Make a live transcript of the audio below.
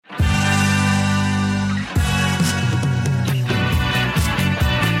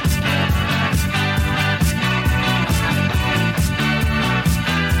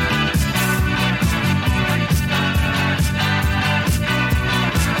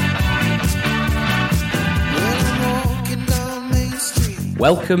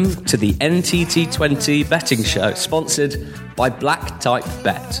Welcome to the NTT20 betting show, sponsored by Black Type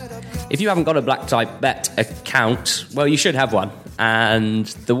Bet. If you haven't got a Black Type Bet account, well, you should have one. And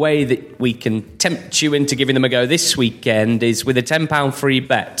the way that we can tempt you into giving them a go this weekend is with a £10 free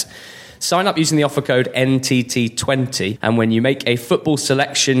bet. Sign up using the offer code NTT20, and when you make a football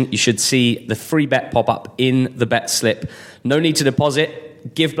selection, you should see the free bet pop up in the bet slip. No need to deposit.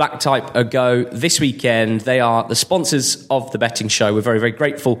 Give Black Type a go this weekend. They are the sponsors of the betting show. We're very, very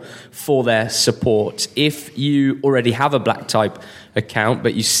grateful for their support. If you already have a Black Type account,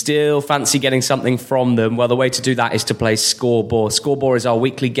 but you still fancy getting something from them, well, the way to do that is to play Scoreboard. Scoreboard is our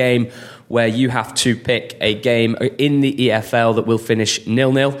weekly game where you have to pick a game in the EFL that will finish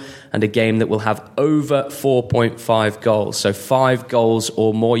 0-0 and a game that will have over 4.5 goals. So 5 goals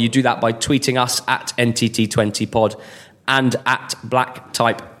or more. You do that by tweeting us at NTT20pod and at Black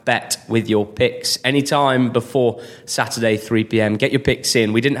Type Bet with your picks anytime before Saturday 3 p.m. Get your picks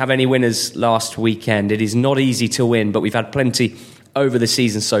in. We didn't have any winners last weekend. It is not easy to win, but we've had plenty over the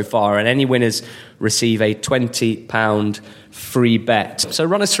season so far, and any winners receive a £20 free bet. So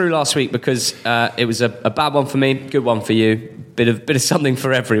run us through last week, because it was a bad one for me, good one for you, bit of something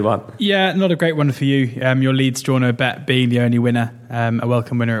for everyone. Yeah, not a great one for you. Your Leeds draw no bet being the only winner, a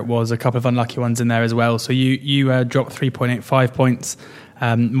welcome winner it was. A couple of unlucky ones in there as well. So you dropped 3.85 points.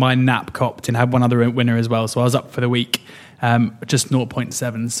 My Nap copped and had one other winner as well. So I was up for the week, just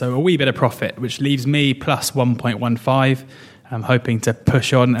 0.7. So a wee bit of profit, which leaves me plus 1.15. I'm hoping to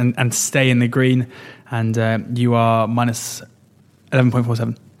push on and stay in the green, and you are minus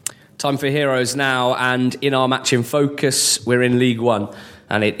 11.47. Time for heroes now, and in our match in focus, we're in League One,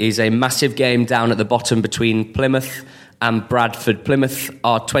 and it is a massive game down at the bottom between Plymouth and Bradford. Plymouth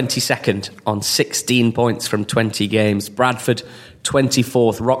are 22nd on 16 points from 20 games. Bradford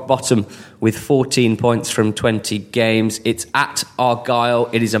 24th, rock bottom, with 14 points from 20 games. It's at Argyle.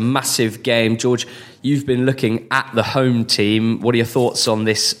 It is a massive game. George, you've been looking at the home team. What are your thoughts on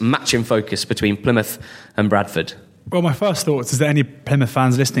this match in focus between Plymouth and Bradford? Well, my first thoughts is that any Plymouth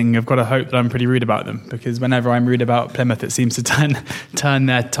fans listening have got to hope that I'm pretty rude about them, because whenever I'm rude about Plymouth, it seems to turn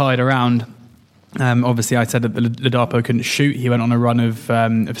their tide around. Obviously, I said that Ladapo couldn't shoot. He went on a run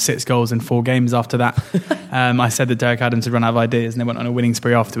of 6 goals in 4 games after that. I said that Derek Adams had run out of ideas, and they went on a winning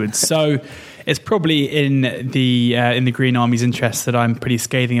spree afterwards. So it's probably in the Green Army's interest that I'm pretty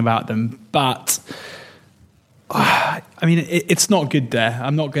scathing about them. But I mean, it's not good there.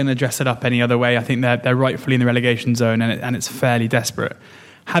 I'm not going to dress it up any other way. I think they're rightfully in the relegation zone, and it's fairly desperate.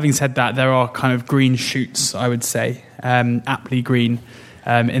 Having said that, there are kind of green shoots, I would say, aptly green,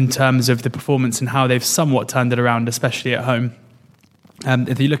 in terms of the performance and how they've somewhat turned it around, especially at home.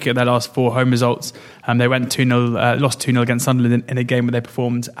 If you look at their last 4 home results, they went 2-0, lost 2-0 against Sunderland in a game where they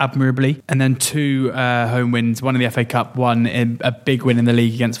performed admirably, and then 2 home wins, one in the FA Cup, one in a big win in the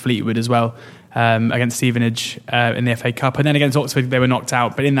league against Fleetwood as well, against Stevenage in the FA Cup, and then against Oxford they were knocked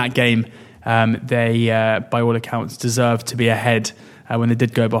out. But in that game, they, by all accounts, deserved to be ahead when they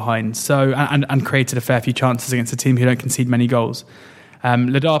did go behind. So and created a fair few chances against a team who don't concede many goals.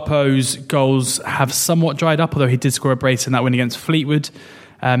 Ladapo's goals have somewhat dried up, although he did score a brace in that win against Fleetwood.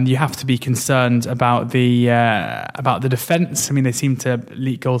 You have to be concerned about the defence. I mean, they seem to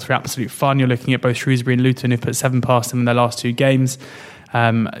leak goals for absolute fun. You're looking at both Shrewsbury and Luton, who've put 7 past them in their last 2 games.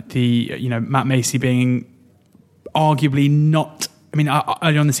 Matt Macey being arguably not. I mean, early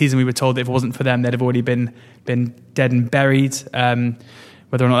on in the season, we were told that if it wasn't for them, they'd have already been dead and buried.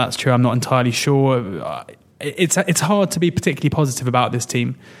 Whether or not that's true, I'm not entirely sure. It's hard to be particularly positive about this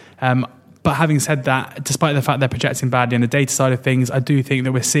team. But having said that, despite the fact they're projecting badly on the data side of things, I do think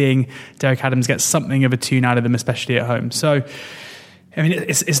that we're seeing Derek Adams get something of a tune out of them, especially at home. So, I mean,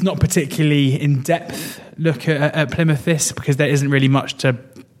 it's not particularly in-depth look at Plymouth this, because there isn't really much to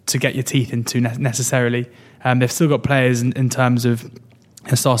get your teeth into necessarily. They've still got players in terms of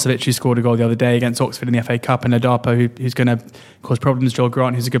Starcevic, who scored a goal the other day against Oxford in the FA Cup, and Ladapo, who's going to cause problems, Joel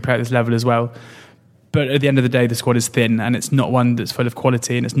Grant, who's a good player at this level as well. But at the end of the day, the squad is thin, and it's not one that's full of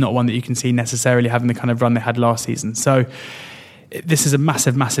quality, and it's not one that you can see necessarily having the kind of run they had last season. So this is a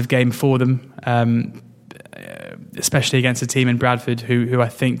massive, massive game for them, especially against a team in Bradford who I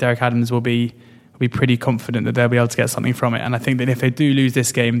think Derek Adams will be pretty confident that they'll be able to get something from it. And I think that if they do lose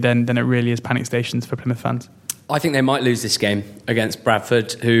this game, then it really is panic stations for Plymouth fans. I think they might lose this game against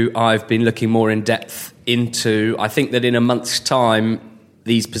Bradford, who I've been looking more in depth into. I think that in a month's time,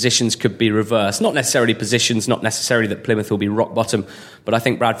 these positions could be reversed. Not necessarily positions, not necessarily that Plymouth will be rock bottom, but I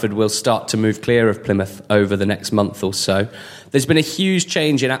think Bradford will start to move clear of Plymouth over the next month or so. There's been a huge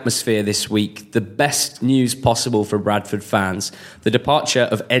change in atmosphere this week. The best news possible for Bradford fans, the departure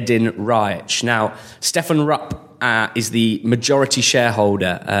of Edin Rajic. Now, Stefan Rupp is the majority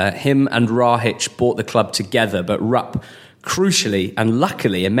shareholder. Him and Rajic bought the club together, but Rupp, crucially and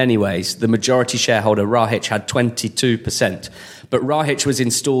luckily in many ways, the majority shareholder, Rajic, had 22%. But Rajic was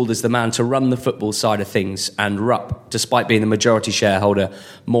installed as the man to run the football side of things, and Rupp, despite being the majority shareholder,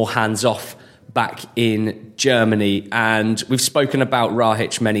 more hands-off back in Germany. And we've spoken about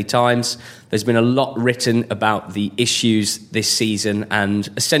Rajic many times. There's been a lot written about the issues this season and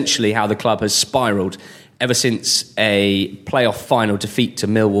essentially how the club has spiralled ever since a playoff final defeat to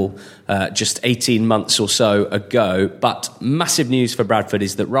Millwall just 18 months or so ago. But massive news for Bradford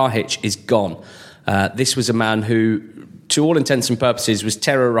is that Rajic is gone. This was a man who, to all intents and purposes, was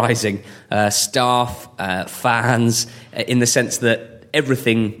terrorising staff, fans, in the sense that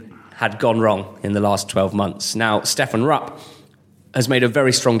everything had gone wrong in the last 12 months. Now, Stefan Rupp has made a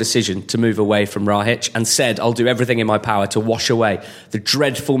very strong decision to move away from Rajic and said, I'll do everything in my power to wash away the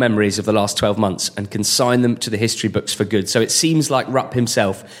dreadful memories of the last 12 months and consign them to the history books for good. So it seems like Rupp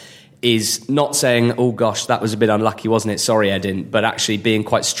himself is not saying, oh gosh, that was a bit unlucky, wasn't it? Sorry, Edin, but actually being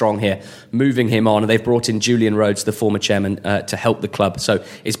quite strong here, moving him on. And they've brought in Julian Rhodes, the former chairman, to help the club. So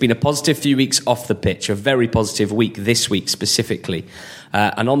it's been a positive few weeks off the pitch, a very positive week this week specifically.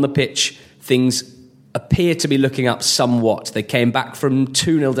 And on the pitch, things appear to be looking up somewhat. They came back from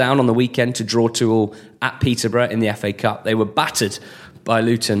 2-0 down on the weekend to draw 2-2 at Peterborough in the FA Cup. They were battered by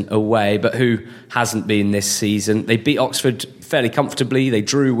Luton away, but who hasn't been this season? They beat Oxford fairly comfortably. They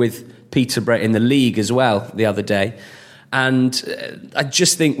drew with Peterborough in the league as well the other day. And I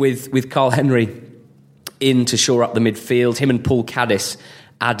just think with Carl Henry in to shore up the midfield, him and Paul Caddis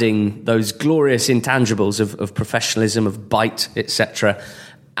adding those glorious intangibles of professionalism, of bite, etc.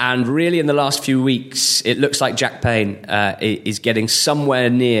 And really in the last few weeks, it looks like Jack Payne is getting somewhere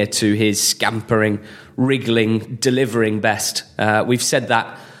near to his scampering, wriggling, delivering best. We've said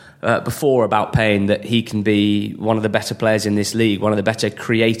that before about Payne, that he can be one of the better players in this league, one of the better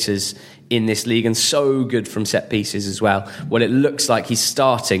creators in this league, and so good from set pieces as well. Well, it looks like he's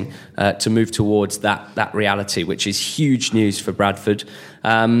starting to move towards that reality, which is huge news for Bradford.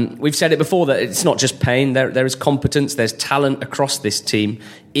 We've said it before that it's not just Payne. There is competence, there's talent across this team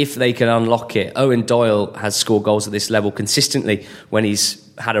if they can unlock it. Owen Doyle has scored goals at this level consistently when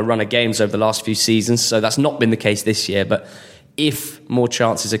he's had a run of games over the last few seasons, so that's not been the case this year. But if more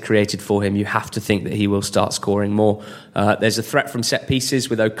chances are created for him, you have to think that he will start scoring more. There's a threat from set pieces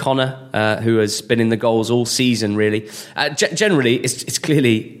with O'Connor, who has been in the goals all season, really. Generally, it's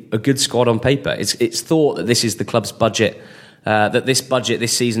clearly a good squad on paper. It's thought that this is the club's budget, that this budget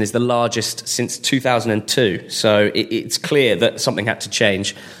this season is the largest since 2002. So it's clear that something had to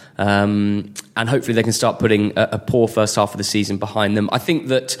change. And hopefully they can start putting a poor first half of the season behind them. I think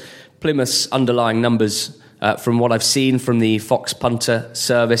that Plymouth's underlying numbers, from what I've seen from the Fox Punter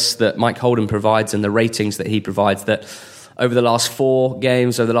service that Mike Holden provides and the ratings that he provides, that over the last 4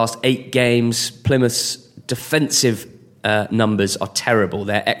 games, over the last 8 games, Plymouth's defensive numbers are terrible.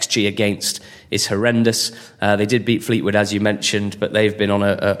 Their XG against is horrendous. They did beat Fleetwood, as you mentioned, but they've been on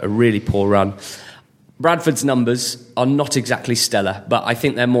a really poor run. Bradford's numbers are not exactly stellar, but I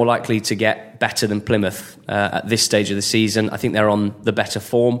think they're more likely to get better than Plymouth at this stage of the season. I think they're on the better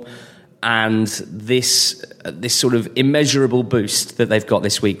form. And this sort of immeasurable boost that they've got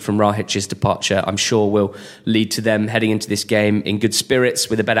this week from Rajic's departure, I'm sure will lead to them heading into this game in good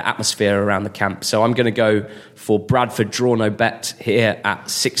spirits with a better atmosphere around the camp. So I'm going to go for Bradford draw no bet here at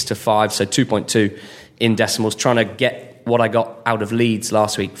 6-5, so 2.2 in decimals, trying to get what I got out of Leeds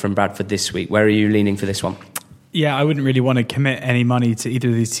last week from Bradford this week. Where are you leaning for this one? Yeah, I wouldn't really want to commit any money to either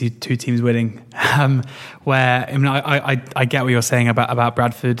of these two teams winning. Where I mean, I get what you're saying about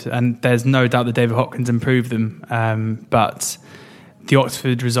Bradford, and there's no doubt that David Hopkins improved them. But the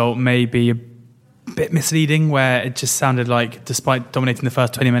Oxford result may be a bit misleading, where it just sounded like, despite dominating the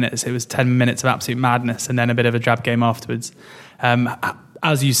first 20 minutes, it was 10 minutes of absolute madness and then a bit of a drab game afterwards.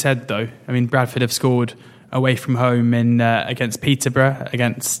 As you said, though, I mean, Bradford have scored away from home in against Peterborough,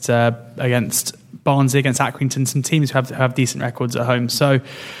 against Barnsley, against Accrington, some teams who have decent records at home. So,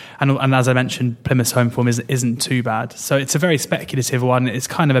 and as I mentioned, Plymouth's home form isn't too bad. So it's a very speculative one. It's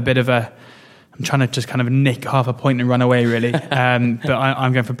kind of a bit of a, I'm trying to just kind of nick half a point and run away, really. But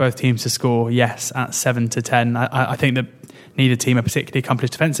I'm going for both teams to score, yes, at 7-10. I think that neither team are particularly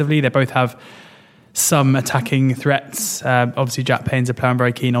accomplished defensively. They both have some attacking threats. Obviously, Jack Payne's a player I'm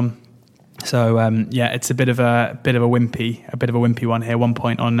very keen on. So it's a bit of a wimpy one here. 1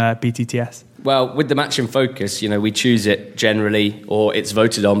 point on BTTS. Well, with the match in focus, we choose it generally, or it's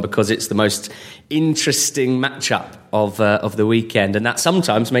voted on because it's the most interesting matchup of the weekend, and that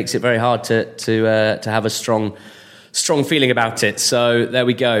sometimes makes it very hard to have a strong feeling about it. So there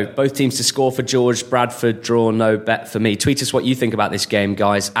we go. Both teams to score for George. Bradford draw, no bet for me. Tweet us what you think about this game,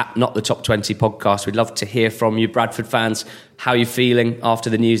 guys, at Not the Top 20 Podcast. We'd love to hear from you. Bradford fans, how are you feeling after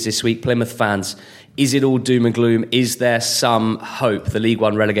the news this week? Plymouth fans, is it all doom and gloom? Is there some hope? The League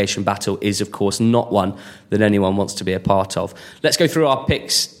One relegation battle is, of course, not one that anyone wants to be a part of. Let's go through our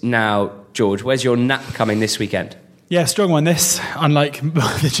picks now. George, where's your nap coming this weekend? Yeah, strong one this, unlike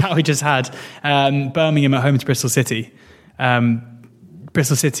the chat we just had. Birmingham at home to Bristol City.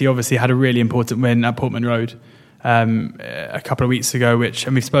 Bristol City obviously had a really important win at Portman Road a couple of weeks ago,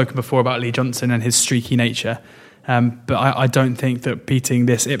 and we've spoken before about Lee Johnson and his streaky nature. But I don't think that beating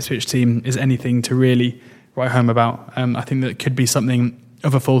this Ipswich team is anything to really write home about. I think that it could be something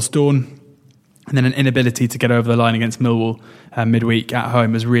of a false dawn. And then an inability to get over the line against Millwall midweek at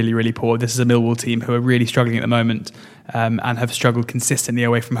home was really, really poor. This is a Millwall team who are really struggling at the moment and have struggled consistently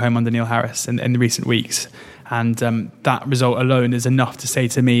away from home under Neil Harris in the recent weeks. And that result alone is enough to say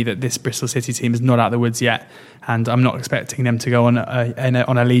to me that this Bristol City team is not out of the woods yet. And I'm not expecting them to go on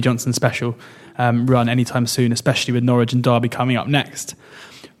a Lee Johnson special run anytime soon, especially with Norwich and Derby coming up next.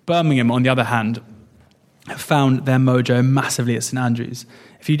 Birmingham, on the other hand, have found their mojo massively at St Andrews.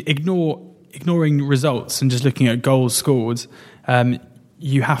 If you ignoring results and just looking at goals scored,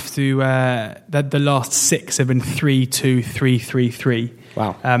 you have to. The last 6 have been 3-2, 3-3-3.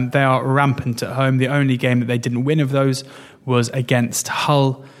 Wow. They are rampant at home. The only game that they didn't win of those was against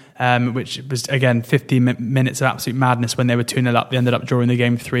Hull, which was, again, 15 minutes of absolute madness when they were 2-0 up. They ended up drawing the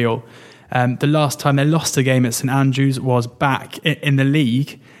game 3-3. The last time they lost a game at St Andrews was back in the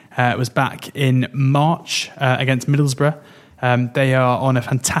league. It was back in March against Middlesbrough. They are on a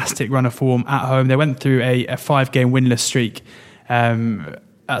fantastic run of form at home. They went through a 5-game winless streak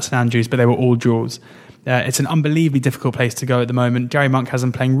at St Andrews, but they were all draws. It's an unbelievably difficult place to go at the moment. Jerry Monk has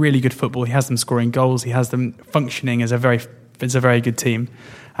them playing really good football. He has them scoring goals. He has them functioning as a very good team.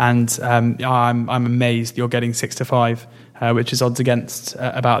 And I'm amazed you're getting 6-5, which is odds against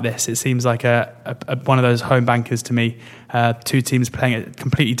about this. It seems like one of those home bankers to me. Two teams playing at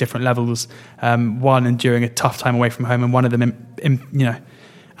completely different levels. One enduring a tough time away from home, and one of them,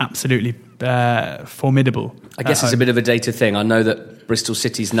 absolutely formidable. I guess it's a bit of a data thing. I know that Bristol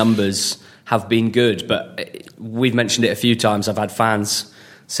City's numbers have been good, but we've mentioned it a few times. I've had fans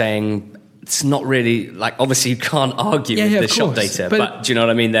saying it's not really, like, obviously you can't argue with the shot data, but do you know what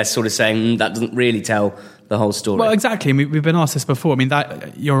I mean? They're sort of saying that doesn't really tell the whole story. Well, exactly. We've been asked this before. I mean,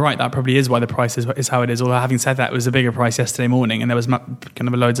 that you're right. That probably is why the price is how it is. Although, having said that, it was a bigger price yesterday morning, and there was kind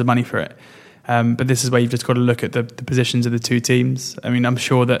of loads of money for it. But this is where you've just got to look at the positions of the two teams. I mean, I'm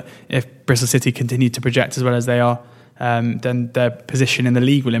sure that if Bristol City continue to project as well as they are, then their position in the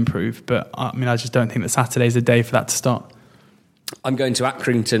league will improve. But I mean, I just don't think that Saturday's the day for that to start. I'm going to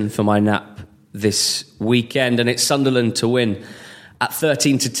Accrington for my nap this weekend, and it's Sunderland to win at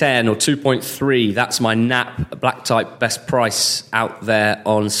 13-10 or 2.3. That's my nap. Black type best price out there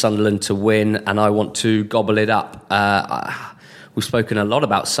on Sunderland to win, and I want to gobble it up. We've spoken a lot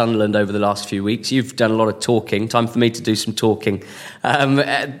about Sunderland over the last few weeks. You've done a lot of talking. Time for me to do some talking. I'm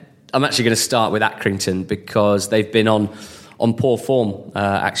actually going to start with Accrington because they've been on poor form,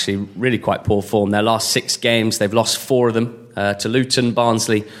 actually really quite poor form. Their last 6 games, they've lost 4 of them to Luton,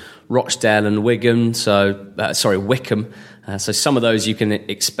 Barnsley, Rochdale and Wickham. So some of those you can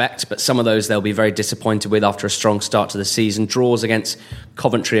expect, but some of those they'll be very disappointed with after a strong start to the season. Draws against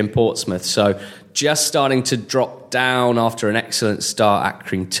Coventry and Portsmouth. So just starting to drop down after an excellent start,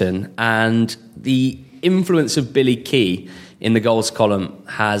 Accrington. And the influence of Billy Key in the goals column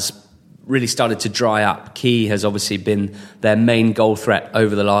has really started to dry up. Key has obviously been their main goal threat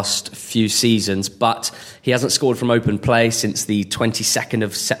over the last few seasons, but he hasn't scored from open play since the 22nd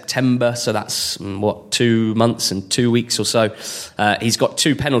of September, so that's 2 months and 2 weeks or so. He's got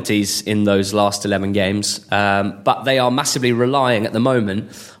 2 penalties in those last 11 games, but they are massively relying at the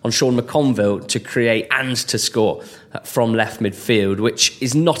moment on Sean McConville to create and to score from left midfield, which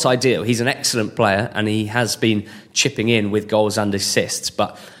is not ideal. He's an excellent player and he has been chipping in with goals and assists,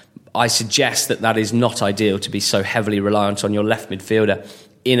 but I suggest that is not ideal to be so heavily reliant on your left midfielder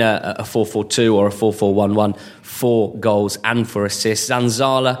in a 4-4-2 or a 4-4-1-1 for goals and for assists.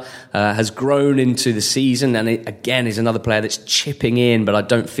 Zanzala has grown into the season and again is another player that's chipping in, but I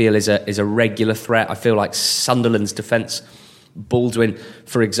don't feel is a regular threat. I feel like Sunderland's defence, Baldwin,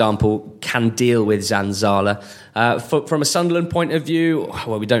 for example, can deal with Zanzala. From a Sunderland point of view,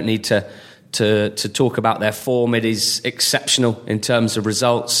 well, we don't need to to talk about their form. It is exceptional in terms of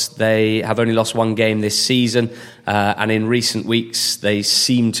results. They have only lost one game this season, and in recent weeks they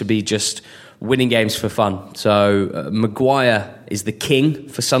seem to be just winning games for fun. So Maguire is the king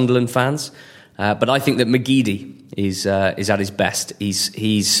for Sunderland fans, but I think that McGeady is at his best.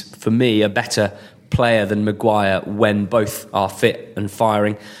 He's for me a better player than Maguire when both are fit and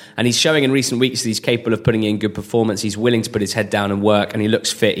firing. And he's showing in recent weeks that he's capable of putting in good performance. He's willing to put his head down and work, and he looks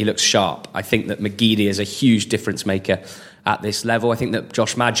fit, he looks sharp. I think that McGeady is a huge difference maker at this level. I think that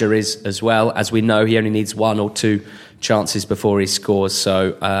Josh Maja is as well. As we know, he only needs 1 or 2 chances before he scores.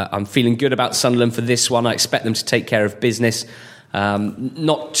 So I'm feeling good about Sunderland for this one. I expect them to take care of business.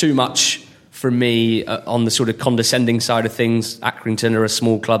 Not too much from me on the sort of condescending side of things. Accrington are a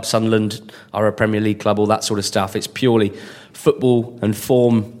small club, Sunderland are a Premier League club, all that sort of stuff. It's purely football and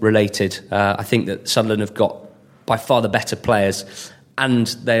form related. I think that Sunderland have got by far the better players, and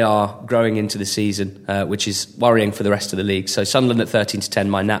they are growing into the season, which is worrying for the rest of the league. So Sunderland at 13-10,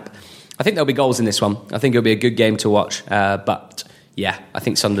 my nap. I think there'll be goals in this one. I think it'll be a good game to watch, but yeah, I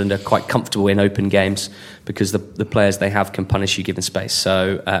think Sunderland are quite comfortable in open games because the players they have can punish you given space.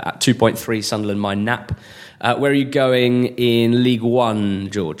 So at 2.3, Sunderland, my nap. Where are you going in League One,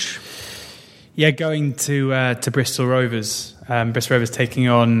 George? Yeah, going to Bristol Rovers. Bristol Rovers taking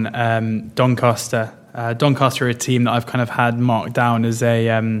on Doncaster. Doncaster are a team that I've kind of had marked down as a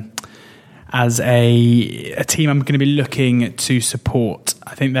team I'm going to be looking to support.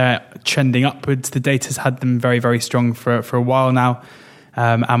 I think they're trending upwards. The data's had them very, very strong for a while now,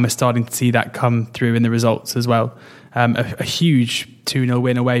 and we're starting to see that come through in the results as well. A huge 2-0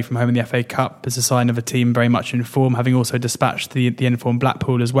 win away from home in the FA Cup is a sign of a team very much in form, having also dispatched the informed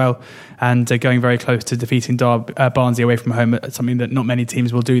Blackpool as well, and going very close to defeating Barnsley away from home, something that not many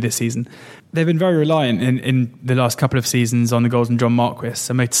teams will do this season. They've been very reliant in the last couple of seasons on the goals from John Marquis,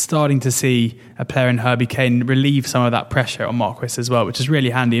 and we're starting to see a player in Herbie Kane relieve some of that pressure on Marquis as well, which is really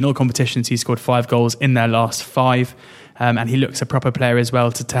handy. In all competitions, he scored 5 goals in their last 5. And he looks a proper player as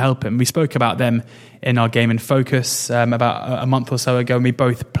well to help him. We spoke about them in our Game in Focus about a month or so ago, and we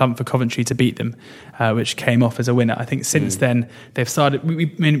both plumped for Coventry to beat them, which came off as a winner. I think since then they've started.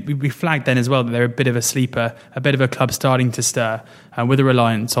 We flagged then as well that they're a bit of a sleeper, a bit of a club starting to stir, with a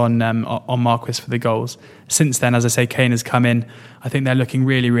reliance on Marquis for the goals. Since then, as I say, Kane has come in. I think they're looking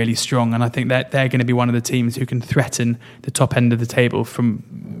really, really strong, and I think that they're going to be one of the teams who can threaten the top end of the table, from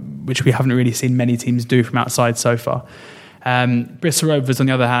which we haven't really seen many teams do from outside so far. Bristol Rovers, on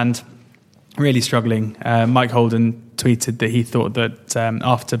the other hand, really struggling. Mike Holden tweeted that he thought that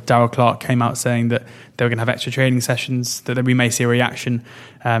after Darryl Clark came out saying that they were going to have extra training sessions, that we may see a reaction.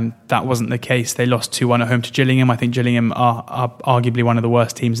 That wasn't the case. They lost 2-1 at home to Gillingham. I think Gillingham are arguably one of the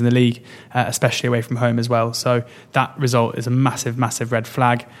worst teams in the league, especially away from home as well. So that result is a massive, massive red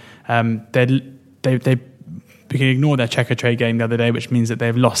flag. We can ignore their Checkatrade game the other day, which means that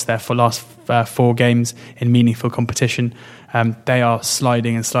they've lost their last 4 games in meaningful competition. They are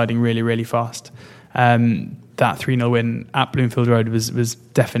sliding really, really fast. That 3-0 win at Bloomfield Road was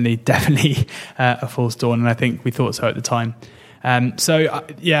definitely a false dawn, and I think we thought so at the time. As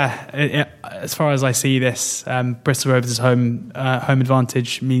far as I see this, Bristol Rovers' home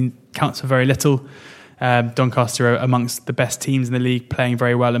advantage counts for very little. Doncaster are amongst the best teams in the league, playing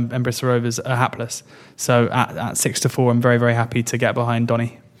very well, and Bristol Rovers are hapless. So at 6-4, I'm very, very happy to get behind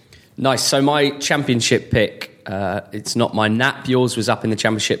Donny. Nice. So my championship pick, it's not my nap. Yours was up in the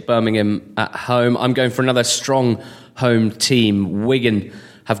championship, Birmingham at home. I'm going for another strong home team. Wigan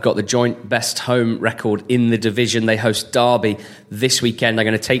have got the joint best home record in the division. They host Derby this weekend. They're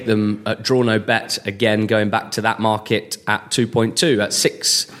going to take them at draw no bet again, going back to that market at 2.2, at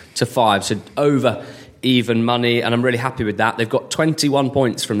 6-5. So over even money, and I'm really happy with that. They've got 21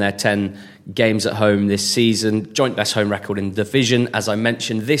 points from their 10 games at home this season, joint best home record in the division. As I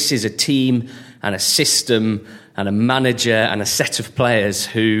mentioned, this is a team and a system and a manager and a set of players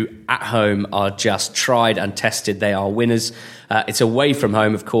who at home are just tried and tested. They are winners. It's away from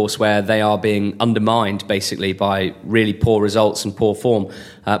home, of course, where they are being undermined basically by really poor results and poor form.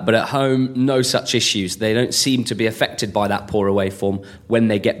 But at home, no such issues. They don't seem to be affected by that poor away form when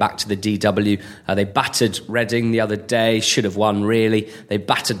they get back to the DW. They battered Reading the other day, should have won really. They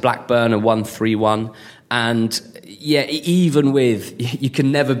battered Blackburn and won 3-1. And yeah, even with, you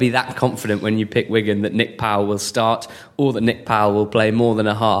can never be that confident when you pick Wigan that Nick Powell will start or that Nick Powell will play more than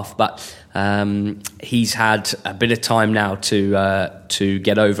a half. But he's had a bit of time now to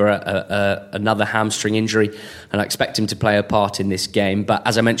get over another hamstring injury, and I expect him to play a part in this game. But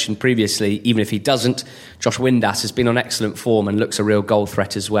as I mentioned previously, even if he doesn't, Josh Windass has been on excellent form and looks a real goal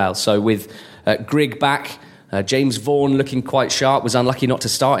threat as well. So with Grigg back, James Vaughan looking quite sharp, was unlucky not to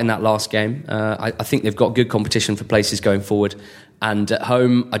start in that last game. I think they've got good competition for places going forward. And at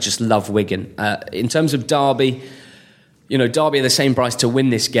home, I just love Wigan. In terms of Derby, Derby are the same price to win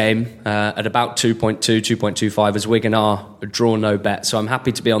this game at about 2.2, 2.25 as Wigan are a draw no bet. So I'm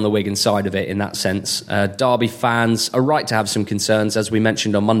happy to be on the Wigan side of it in that sense. Derby fans are right to have some concerns, as we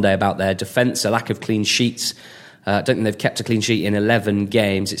mentioned on Monday, about their defence, a lack of clean sheets. I don't think they've kept a clean sheet in 11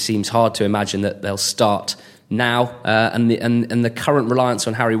 games. It seems hard to imagine that they'll start now. And the current reliance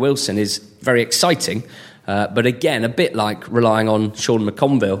on Harry Wilson is very exciting. But again, a bit like relying on Sean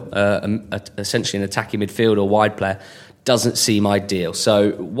McConville, essentially an attacking midfield or wide player, doesn't seem ideal.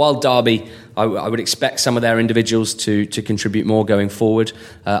 So while Derby, I would expect some of their individuals to contribute more going forward.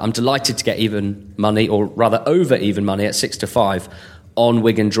 I'm delighted to get even money, or rather over even money at 6-5 on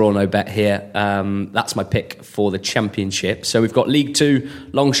Wigan draw no bet here. That's my pick for the Championship. So we've got League 2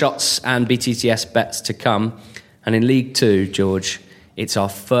 long shots and BTTS bets to come. And in League 2, George, it's our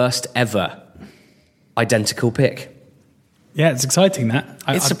first ever identical pick. Yeah, it's exciting, that.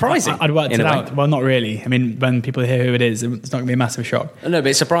 It's surprising. I'd worked it out. Well, not really. I mean, when people hear who it is, it's not going to be a massive shock. No, but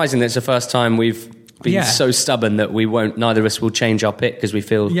it's surprising that it's the first time we've been so stubborn that neither of us will change our pick because we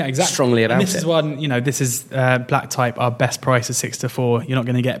feel strongly about it. This is one, this is Black Type, our best price at 6-4. You're not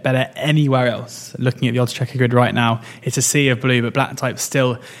going to get better anywhere else. Looking at the odds checker grid right now, it's a sea of blue, but Black Type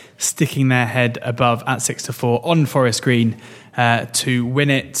still sticking their head above at 6-4 on Forest Green to win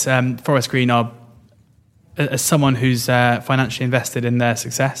it. Forest Green are, as someone who's financially invested in their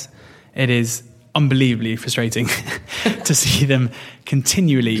success, it is unbelievably frustrating to see them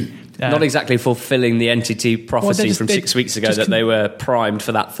continually not exactly fulfilling the NTT prophecy from 6 weeks ago that they were primed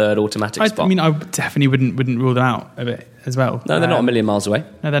for that third automatic spot. I mean, I definitely wouldn't rule them out of it as well. No, they're not a million miles away.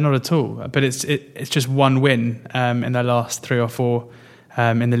 No, they're not at all. But it's just one win in their last 3 or 4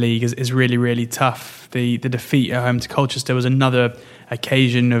 in the league is really, really tough. The defeat at home to Colchester was another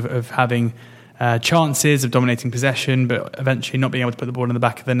occasion of having chances of dominating possession, but eventually not being able to put the ball in the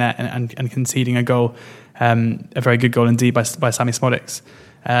back of the net and conceding a goal, a very good goal indeed by Sammy Smodics.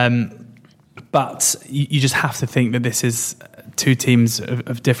 But you just have to think that this is two teams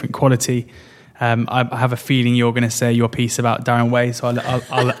of different quality. I have a feeling you're going to say your piece about Darren Way, so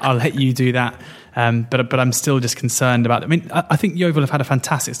I'll let you do that. But I'm still just concerned about it. I mean, I think Yeovil have had a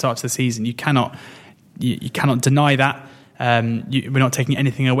fantastic start to the season. You cannot deny that. We're not taking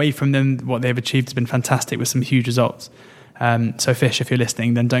anything away from them. What they've achieved has been fantastic with some huge results. So Fish, if you're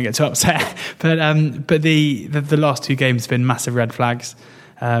listening, then don't get too upset. But the last 2 games have been massive red flags.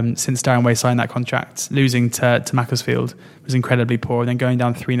 Since Darren Way signed that contract, losing to Macclesfield was incredibly poor, and then going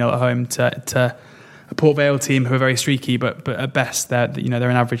down 3-0 at home to a Port Vale team who are very streaky, but at best they're an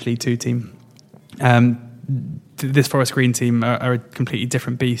average League 2 team. This Forest Green team are a completely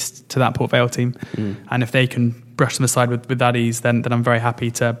different beast to that Port Vale team, and if they can brush them aside with that ease, then I'm very happy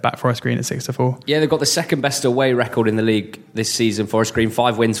to back Forest Green at 6-4. Yeah, they've got the second best away record in the league this season. Forest Green,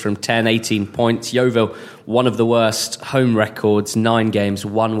 5 wins from 10, 18 points. Yeovil, one of the worst home records, 9 games,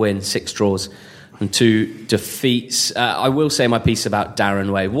 1 win, 6 draws and 2 defeats. I will say my piece about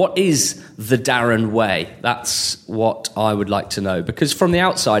Darren Way. What is the Darren Way? That's what I would like to know, because from the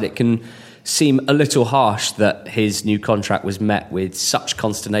outside it can seem a little harsh that his new contract was met with such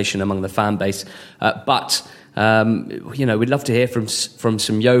consternation among the fan base. But we'd love to hear from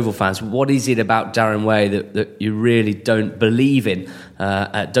some Yeovil fans. What is it about Darren Way that you really don't believe in?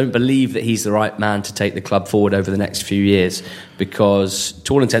 Don't believe that he's the right man to take the club forward over the next few years? Because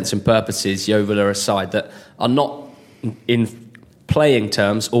to all intents and purposes, Yeovil are a side that are not, in playing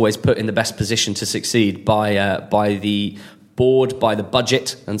terms, always put in the best position to succeed by the board, by the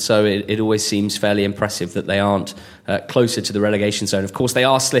budget, and so it always seems fairly impressive that they aren't closer to the relegation zone. Of course, they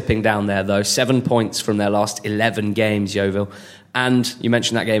are slipping down there, though. 7 points from their last 11 games, Yeovil. And you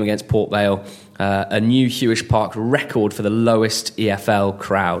mentioned that game against Port Vale, a new Hewish Park record for the lowest EFL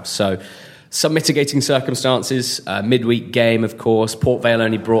crowd. So some mitigating circumstances. Midweek game, of course. Port Vale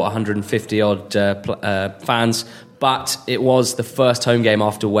only brought 150-odd fans, but it was the first home game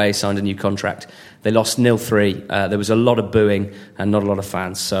after Way signed a new contract. They lost 0-3. There was a lot of booing and not a lot of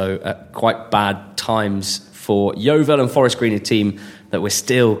fans. So quite bad times for Yeovil and Forest Green, a team that we're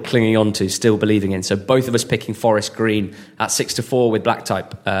still clinging on to, still believing in. So both of us picking Forest Green at 6-4 with Black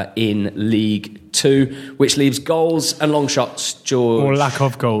Type in League 2, which leaves goals and long shots, George. Or lack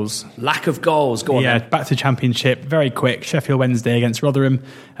of goals. Lack of goals. Go on then. Back to Championship. Very quick. Sheffield Wednesday against Rotherham.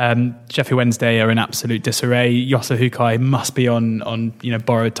 Sheffield Wednesday are in absolute disarray. Yossa Hukai must be on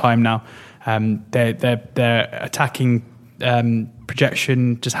borrowed time now. Their attacking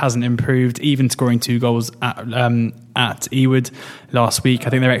projection just hasn't improved, even scoring 2 goals at Ewood last week. I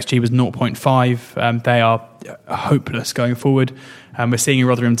think their XG was 0.5. They are hopeless going forward. We're seeing a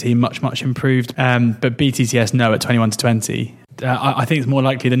Rotherham team much improved. But BTTS no at 21-20. I think it's more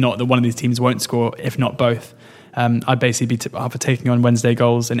likely than not that one of these teams won't score, if not both. I'd basically be up for taking on Wednesday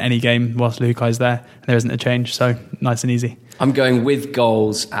goals in any game whilst Lukai's there. There isn't a change, so nice and easy. I'm going with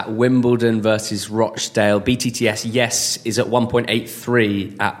goals at Wimbledon versus Rochdale. BTTS, yes, is at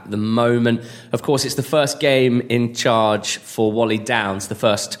 1.83 at the moment. Of course, it's the first game in charge for Wally Downs, the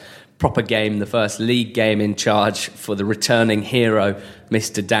first proper game, the first league game in charge for the returning hero,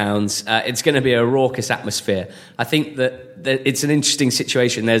 Mr. Downs. It's going to be a raucous atmosphere. I think that it's an interesting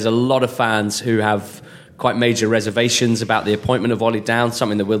situation. There's a lot of fans who have quite major reservations about the appointment of Wally Downs,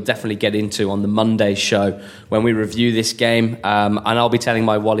 something that we'll definitely get into on the Monday show when we review this game. And I'll be telling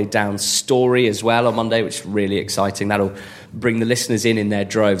my Wally Downs story as well on Monday, which is really exciting. That'll bring the listeners in their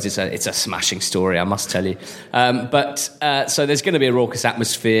droves. It's a smashing story, I must tell you. So there's going to be a raucous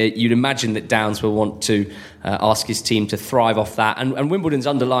atmosphere. You'd imagine that Downs will want to ask his team to thrive off that. And Wimbledon's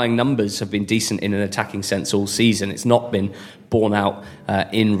underlying numbers have been decent in an attacking sense all season. It's not been borne out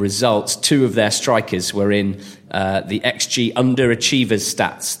in results. 2 of their strikers were in the XG underachievers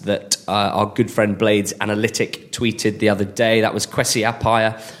stats that our good friend Blades Analytic tweeted the other day. That was Kwesi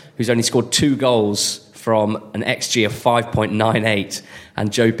Appiah, who's only scored 2 goals from an XG of 5.98,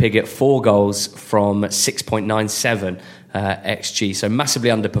 and Joe Pigott 4 goals from 6.97 XG. So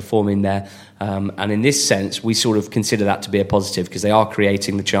massively underperforming there. And in this sense, we sort of consider that to be a positive because they are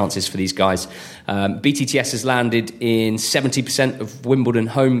creating the chances for these guys. BTTS has landed in 70% of Wimbledon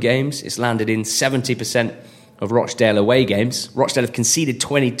home games. It's landed in 70% of Rochdale away games. Rochdale have conceded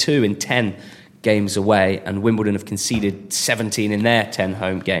 22 in 10 games away, and Wimbledon have conceded 17 in their 10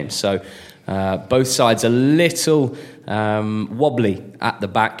 home games. So both sides a little wobbly at the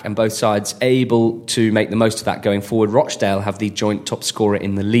back, and both sides able to make the most of that going forward. Rochdale have the joint top scorer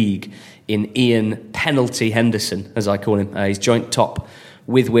in the league in Ian Penalty Henderson, as I call him. He's joint top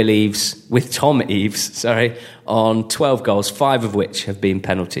with Tom Eaves, on 12 goals, 5 of which have been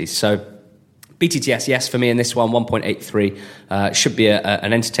penalties. So BTTS, yes, for me in this one, 1.83. Should be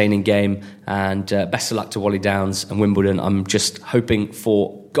an entertaining game, and best of luck to Wally Downs and Wimbledon. I'm just hoping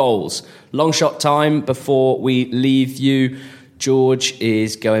for goals. Long shot time before we leave you. George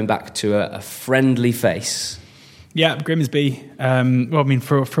is going back to a friendly face. Yeah, Grimsby.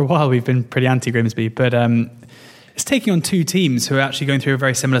 For a while we've been pretty anti-Grimsby, but it's taking on 2 teams who are actually going through a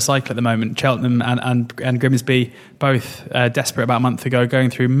very similar cycle at the moment. Cheltenham and Grimsby, both desperate about a month ago, going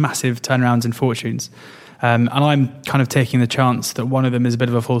through massive turnarounds in fortunes. And I'm kind of taking the chance that one of them is a bit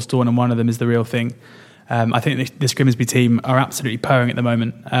of a false dawn and one of them is the real thing. I think this Grimsby team are absolutely purring at the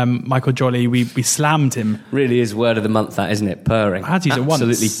moment. Michael Jolly, we slammed him. Really is word of the month, that, isn't it? Purring. I had to use it once.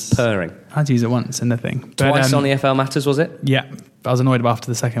 Absolutely purring. I had to use it once in the thing. Twice on EFL Matters, was it? Yeah, I was annoyed after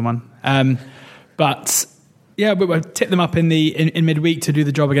the second one. But yeah, we tipped them up in midweek to do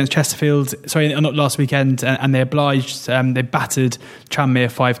the job against Chesterfield. Sorry, not last weekend, and they obliged. They battered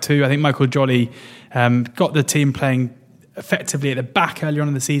Tranmere 5-2. I think Michael Jolly got the team playing effectively at the back earlier on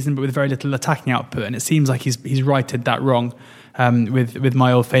in the season, but with very little attacking output, and it seems like he's righted that wrong with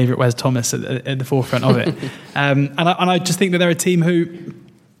my old favourite Wes Thomas at the forefront of it. And I just think that they're a team who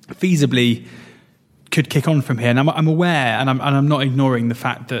feasibly could kick on from here, and I'm aware, and I'm not ignoring the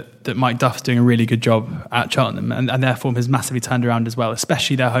fact that Mike Duff's doing a really good job at Cheltenham, and their form has massively turned around as well,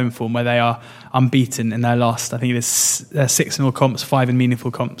 especially their home form, where they are unbeaten in their last, I think it is 6 in all comps, 5 in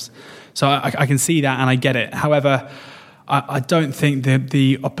meaningful comps. So I can see that, and I get it. However, I don't think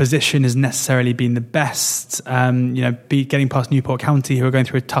the opposition has necessarily been the best. Getting past Newport County, who are going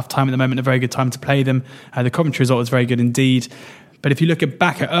through a tough time at the moment, a very good time to play them. The Coventry result was very good indeed. But if you look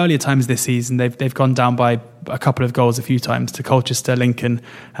back at earlier times this season, they've gone down by a couple of goals a few times to Colchester, Lincoln,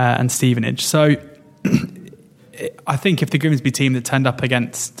 and Stevenage. So I think if the Grimsby team that turned up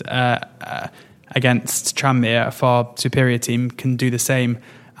against Tranmere, a far superior team, can do the same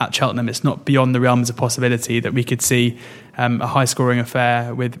at Cheltenham, it's not beyond the realms of possibility that we could see a high-scoring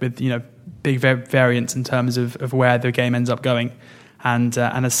affair with big variance in terms of where the game ends up going. And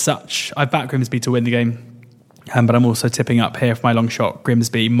as such, I back Grimsby to win the game. But I'm also tipping up here for my long shot,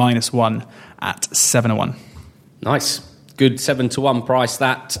 Grimsby -1 at 7-1. Nice. Good 7-1 price,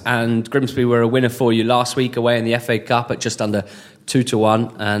 that. And Grimsby were a winner for you last week away in the FA Cup at just under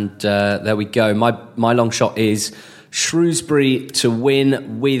 2-1. And there we go. My long shot is Shrewsbury to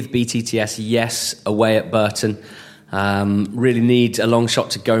win with BTTS, yes, away at Burton. Really need a long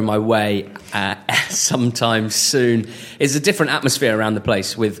shot to go my way sometime soon. It's a different atmosphere around the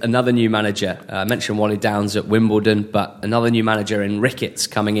place with another new manager. I mentioned Wally Downs at Wimbledon, but another new manager in Ricketts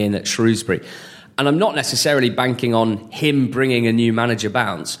coming in at Shrewsbury. And I'm not necessarily banking on him bringing a new manager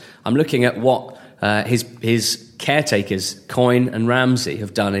bounce. I'm looking at what his caretakers, Coyne and Ramsey,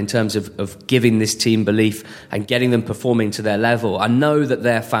 have done in terms of giving this team belief and getting them performing to their level. I know that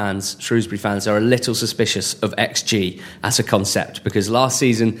their fans, Shrewsbury fans, are a little suspicious of XG as a concept because last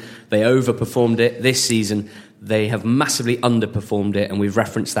season they overperformed it. This season they have massively underperformed it, and we've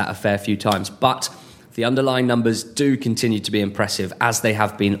referenced that a fair few times. But the underlying numbers do continue to be impressive, as they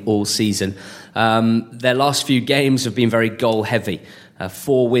have been all season. Their last few games have been very goal-heavy.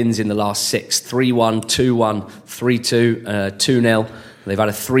 4 wins in the last 6, 3-1, 2-1, 3-2, 2-0. They've had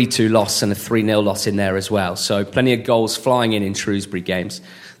a 3-2 loss and a 3-0 loss in there as well. So plenty of goals flying in Shrewsbury games.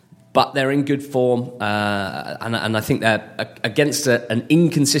 But they're in good form, and I think they're against an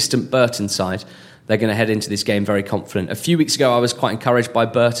inconsistent Burton side. They're going to head into this game very confident. A few weeks ago, I was quite encouraged by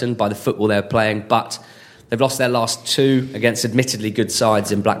Burton, by the football they're playing, but they've lost their last 2 against admittedly good sides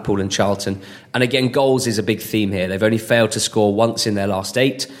in Blackpool and Charlton. And again, goals is a big theme here. They've only failed to score once in their last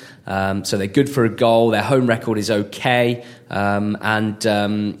 8. So they're good for a goal. Their home record is okay. I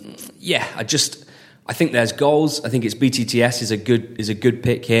think there's goals. I think it's BTTS is a good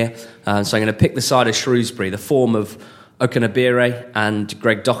pick here. So I'm going to pick the side of Shrewsbury. The form of Okunabire and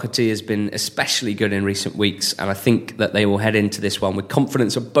Greg Doherty has been especially good in recent weeks, and I think that they will head into this one with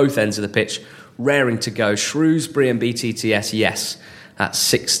confidence at both ends of the pitch, raring to go. Shrewsbury and BTTS, yes, at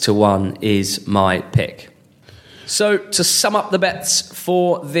 6-1 is my pick. So to sum up the bets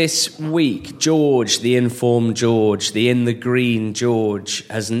for this week, George, the informed George, the in the green George,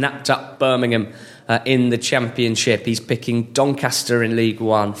 has napped up Birmingham in the Championship. He's picking Doncaster in League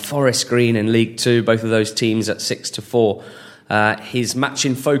 1, Forest Green in League 2, both of those teams at 6-4. His match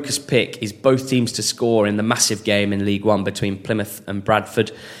in focus pick is both teams to score in the massive game in League 1 between Plymouth and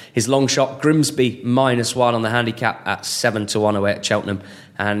Bradford. His long shot, Grimsby -1 on the handicap at 7-1 away at Cheltenham.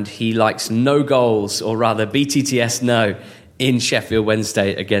 And he likes no goals, or rather BTTS no, in Sheffield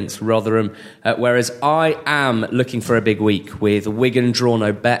Wednesday against Rotherham. Whereas I am looking for a big week with Wigan draw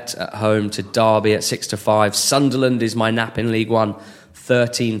no bet at home to Derby at 6-5. Sunderland is my nap in League 1.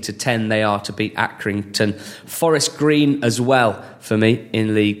 13-10 they are to beat Accrington. Forest Green as well for me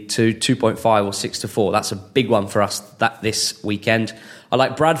in League 2, 2.5 or 6-4. That's a big one for us this weekend. I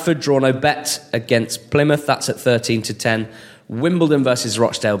like Bradford, draw no bet against Plymouth. That's at 13-10. Wimbledon versus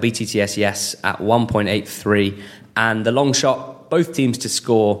Rochdale, BTTS yes at 1.83. And the long shot, both teams to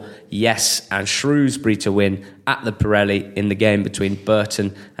score, yes, and Shrewsbury to win at the Pirelli in the game between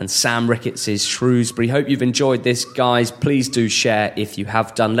Burton and Sam Ricketts' Shrewsbury. Hope you've enjoyed this, guys. Please do share if you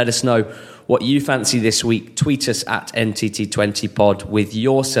have done. Let us know what you fancy this week. Tweet us at NTT20pod with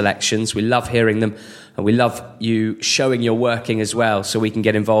your selections. We love hearing them, and we love you showing your working as well, so we can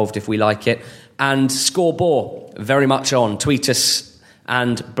get involved if we like it. And Scoreboard, very much on. Tweet us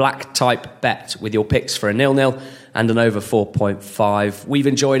and black type bet with your picks for a 0-0 and an over 4.5. We've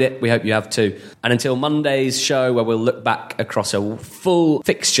enjoyed it. We hope you have too. And until Monday's show, where we'll look back across a full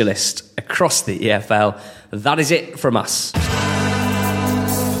fixture list across the EFL, that is it from us.